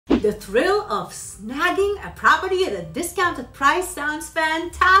The thrill of snagging a property at a discounted price sounds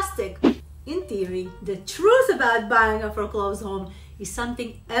fantastic. In theory, the truth about buying a foreclosed home is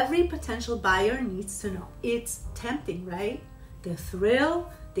something every potential buyer needs to know. It's tempting, right? The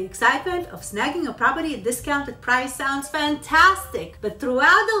thrill, the excitement of snagging a property at discounted price sounds fantastic. But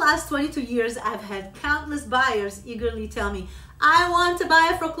throughout the last 22 years, I've had countless buyers eagerly tell me, I want to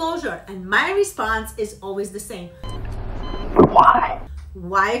buy a foreclosure. And my response is always the same. Why?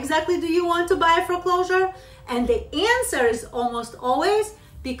 Why exactly do you want to buy a foreclosure? And the answer is almost always,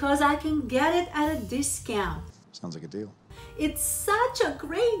 because I can get it at a discount. Sounds like a deal. It's such a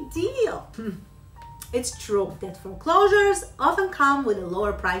great deal. It's true that foreclosures often come with a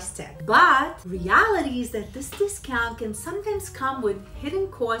lower price tag, but reality is that this discount can sometimes come with hidden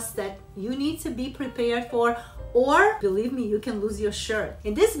costs that you need to be prepared for, or believe me, you can lose your shirt.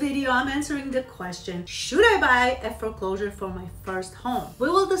 In this video, I'm answering the question, should I buy a foreclosure for my first home? We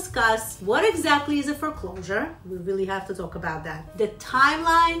will discuss what exactly is a foreclosure. We really have to talk about that. The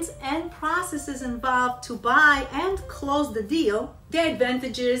timelines and processes involved to buy and close the deal, the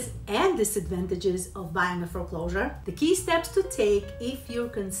advantages and disadvantages of buying a foreclosure, the key steps to take if you're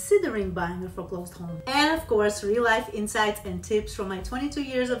considering buying a foreclosed home, and of course, real-life insights and tips from my 22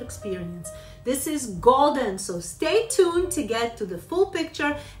 years of experience. This is golden, so stay tuned to get to the full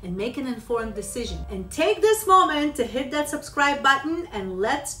picture and make an informed decision. And take this moment to hit that subscribe button and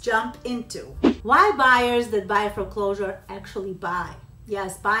let's jump into why buyers that buy a foreclosure actually buy.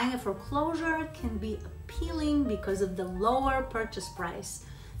 Yes, buying a foreclosure can be appealing because of the lower purchase price.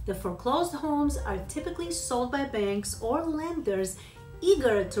 The foreclosed homes are typically sold by banks or lenders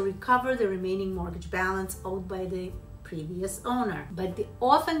eager to recover the remaining mortgage balance owed by the previous owner, but they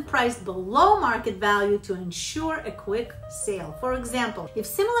often priced below market value to ensure a quick sale. For example, if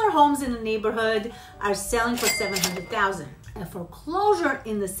similar homes in the neighborhood are selling for $700,000, a foreclosure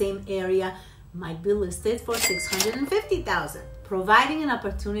in the same area might be listed for $650,000, providing an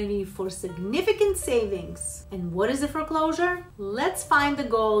opportunity for significant savings. And what is a foreclosure? Let's find the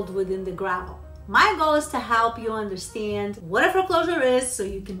gold within the gravel. My goal is to help you understand what a foreclosure is so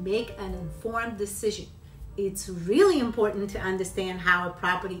you can make an informed decision. It's really important to understand how a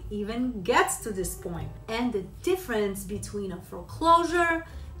property even gets to this point and the difference between a foreclosure,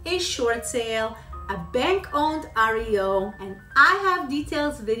 a short sale, a bank-owned REO, and I have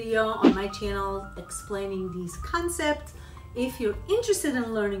detailed video on my channel explaining these concepts. If you're interested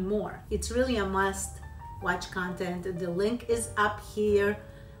in learning more, it's really a must-watch content. The link is up here,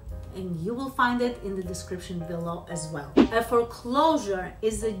 and you will find it in the description below as well. A foreclosure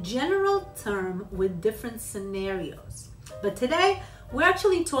is a general term with different scenarios. But today, we're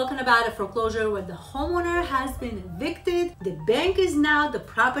actually talking about a foreclosure where the homeowner has been evicted, the bank is now the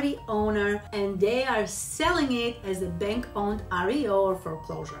property owner, and they are selling it as a bank-owned REO or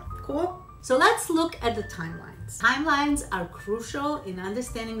foreclosure. Cool? So let's look at the timelines. Timelines are crucial in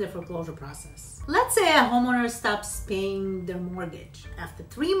understanding the foreclosure process. Let's say a homeowner stops paying their mortgage. After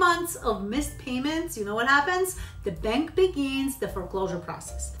 3 months of missed payments, you know what happens? The bank begins the foreclosure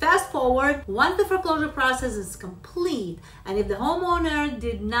process. Fast forward, once the foreclosure process is complete, and if the homeowner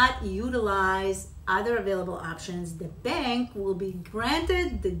did not utilize other available options, the bank will be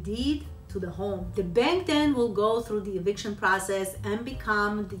granted the deed to the home. The bank then will go through the eviction process and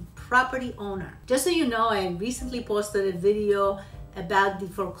become the property owner. Just so you know, I recently posted a video about the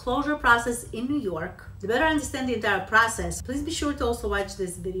foreclosure process in New York. To better understand the entire process, please be sure to also watch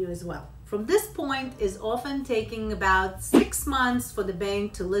this video as well. From this point is often taking about 6 months for the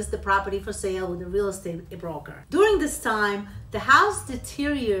bank to list the property for sale with a real estate broker. During this time, the house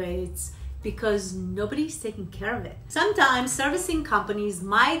deteriorates because nobody's taking care of it. Sometimes servicing companies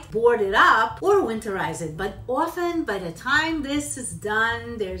might board it up or winterize it, but often by the time this is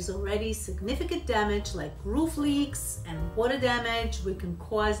done, there's already significant damage like roof leaks and water damage, which can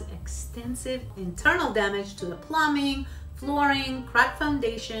cause extensive internal damage to the plumbing, flooring, cracked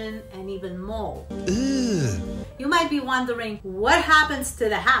foundation, and even mold. You might be wondering, what happens to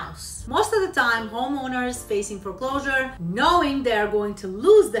the house? Most of the time, homeowners facing foreclosure, knowing they are going to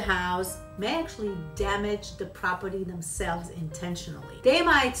lose the house, may actually damage the property themselves intentionally. They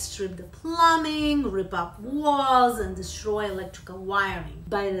might strip the plumbing, rip up walls, and destroy electrical wiring.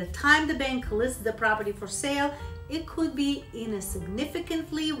 By the time the bank lists the property for sale, it could be in a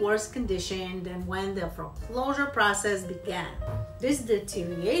significantly worse condition than when the foreclosure process began. This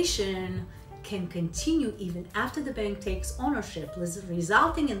deterioration can continue even after the bank takes ownership,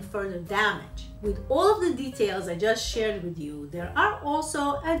 resulting in further damage. With all of the details I just shared with you, there are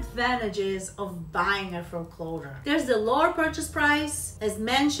also advantages of buying a foreclosure. There's the lower purchase price. As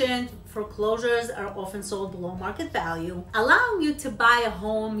mentioned, foreclosures are often sold below market value, allowing you to buy a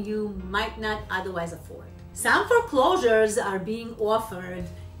home you might not otherwise afford. Some foreclosures are being offered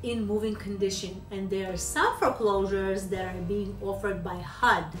in moving condition, and there are some foreclosures that are being offered by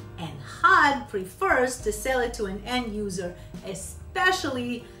HUD, and HUD prefers to sell it to an end user,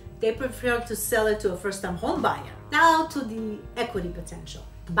 especially they prefer to sell it to a first-time home buyer. Now to the equity potential.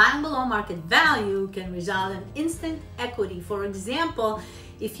 Buying below market value can result in instant equity. For example,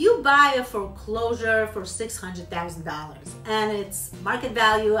 if you buy a foreclosure for $600,000 and its market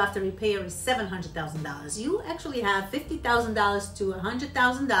value after repair is $700,000, you actually have $50,000 to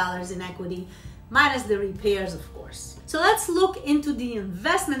 $100,000 in equity, minus the repairs, of course. So let's look into the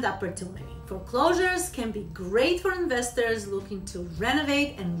investment opportunity. Foreclosures can be great for investors looking to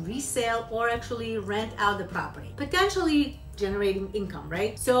renovate and resell or actually rent out the property, potentially generating income,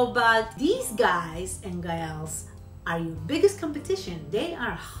 right? But these guys and gals are your biggest competition. They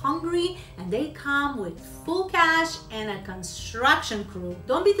are hungry and they come with full cash and a construction crew.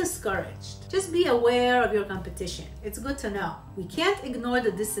 Don't be discouraged. Just be aware of your competition. It's good to know. We can't ignore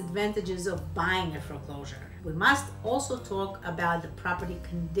the disadvantages of buying a foreclosure. We must also talk about the property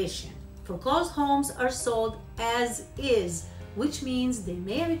condition. Foreclosed homes are sold as is, which means they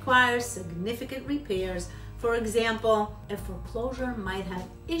may require significant repairs. For example, a foreclosure might have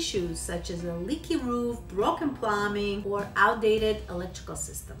issues such as a leaky roof, broken plumbing, or outdated electrical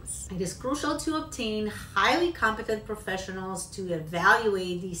systems. It is crucial to obtain highly competent professionals to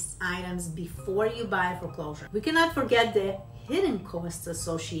evaluate these items before you buy a foreclosure. We cannot forget the hidden costs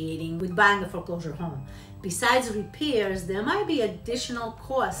associating with buying a foreclosure home. Besides repairs, there might be additional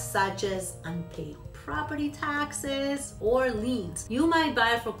costs such as unpaid property taxes or liens. You might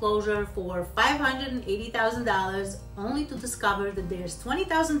buy a foreclosure for $580,000 only to discover that there's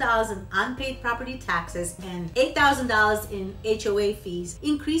 $20,000 in unpaid property taxes and $8,000 in HOA fees,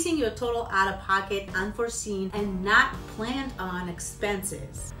 increasing your total out-of-pocket, unforeseen, and not planned on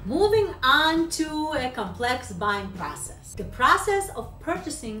expenses. Moving on to a complex buying process. The process of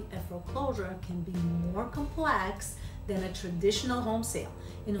purchasing a foreclosure can be more complex than a traditional home sale,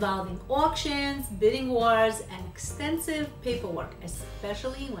 involving auctions, bidding wars, and extensive paperwork,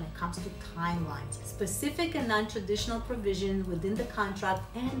 especially when it comes to timelines, specific and non-traditional provisions within the contract,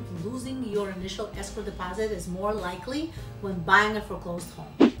 and losing your initial escrow deposit is more likely when buying a foreclosed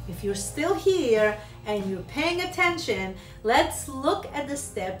home. If you're still here and you're paying attention, let's look at the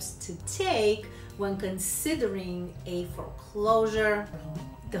steps to take when considering a foreclosure home.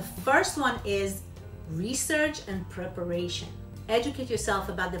 The first one is research and preparation. Educate yourself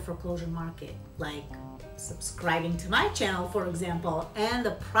about the foreclosure market, like subscribing to my channel, for example, and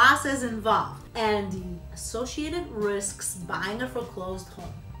the process involved and the associated risks buying a foreclosed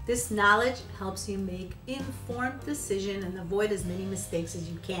home. This knowledge helps you make informed decisions and avoid as many mistakes as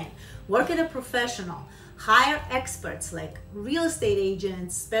you can. Work with a professional. Hire experts like real estate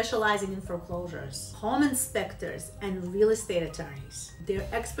agents specializing in foreclosures, home inspectors, and real estate attorneys. Their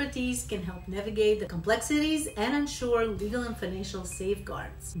expertise can help navigate the complexities and ensure legal and financial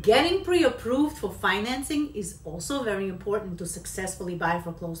safeguards. Getting pre-approved for financing is also very important to successfully buy a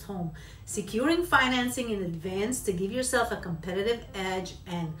foreclosed home. Securing financing in advance to give yourself a competitive edge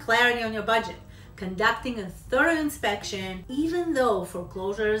and clarity on your budget. Conducting a thorough inspection. Even though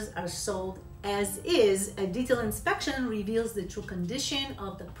foreclosures are sold as is, a detailed inspection reveals the true condition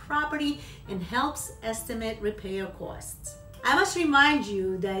of the property and helps estimate repair costs. I must remind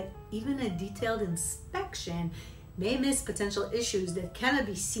you that even a detailed inspection may miss potential issues that cannot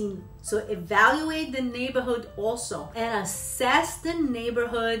be seen. So evaluate the neighborhood also and assess the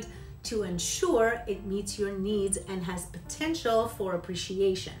neighborhood to ensure it meets your needs and has potential for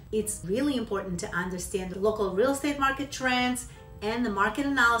appreciation. It's really important to understand the local real estate market trends and the market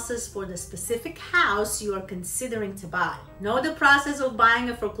analysis for the specific house you are considering to buy. Know the process of buying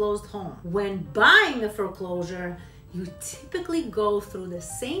a foreclosed home. When buying a foreclosure, you typically go through the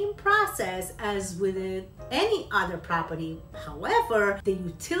same process as with any other property. However, the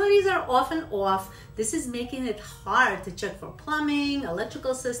utilities are often off. This is making it hard to check for plumbing,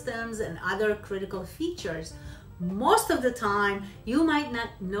 electrical systems, and other critical features. Most of the time, you might not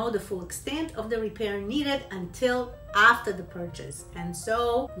know the full extent of the repair needed until after the purchase. And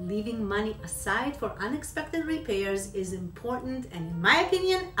so, leaving money aside for unexpected repairs is important and, in my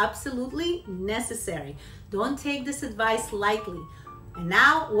opinion, absolutely necessary. Don't take this advice lightly. And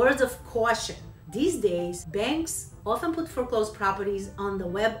now, words of caution. These days, banks often put foreclosed properties on the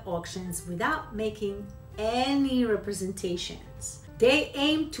web auctions without making any representations. They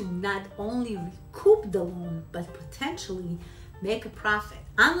aim to not only recoup the loan, but potentially make a profit.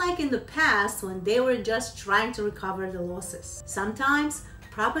 Unlike in the past when they were just trying to recover the losses. Sometimes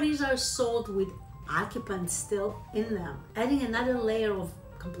properties are sold with occupants still in them, adding another layer of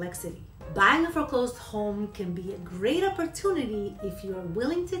complexity. Buying a foreclosed home can be a great opportunity if you are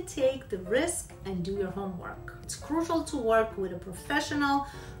willing to take the risk and do your homework. It's crucial to work with a professional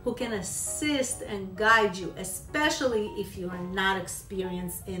who can assist and guide you, especially if you are not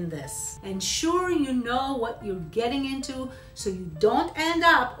experienced in this. Ensure you know what you're getting into so you don't end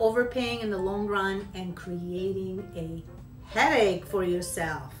up overpaying in the long run and creating a headache for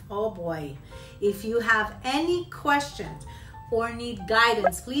yourself. Oh boy. If you have any questions or need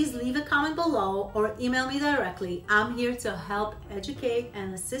guidance, please leave a comment below or email me directly. I'm here to help educate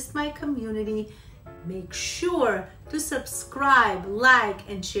and assist my community. Make sure to subscribe, like,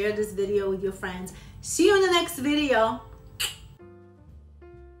 and share this video with your friends. See you in the next video.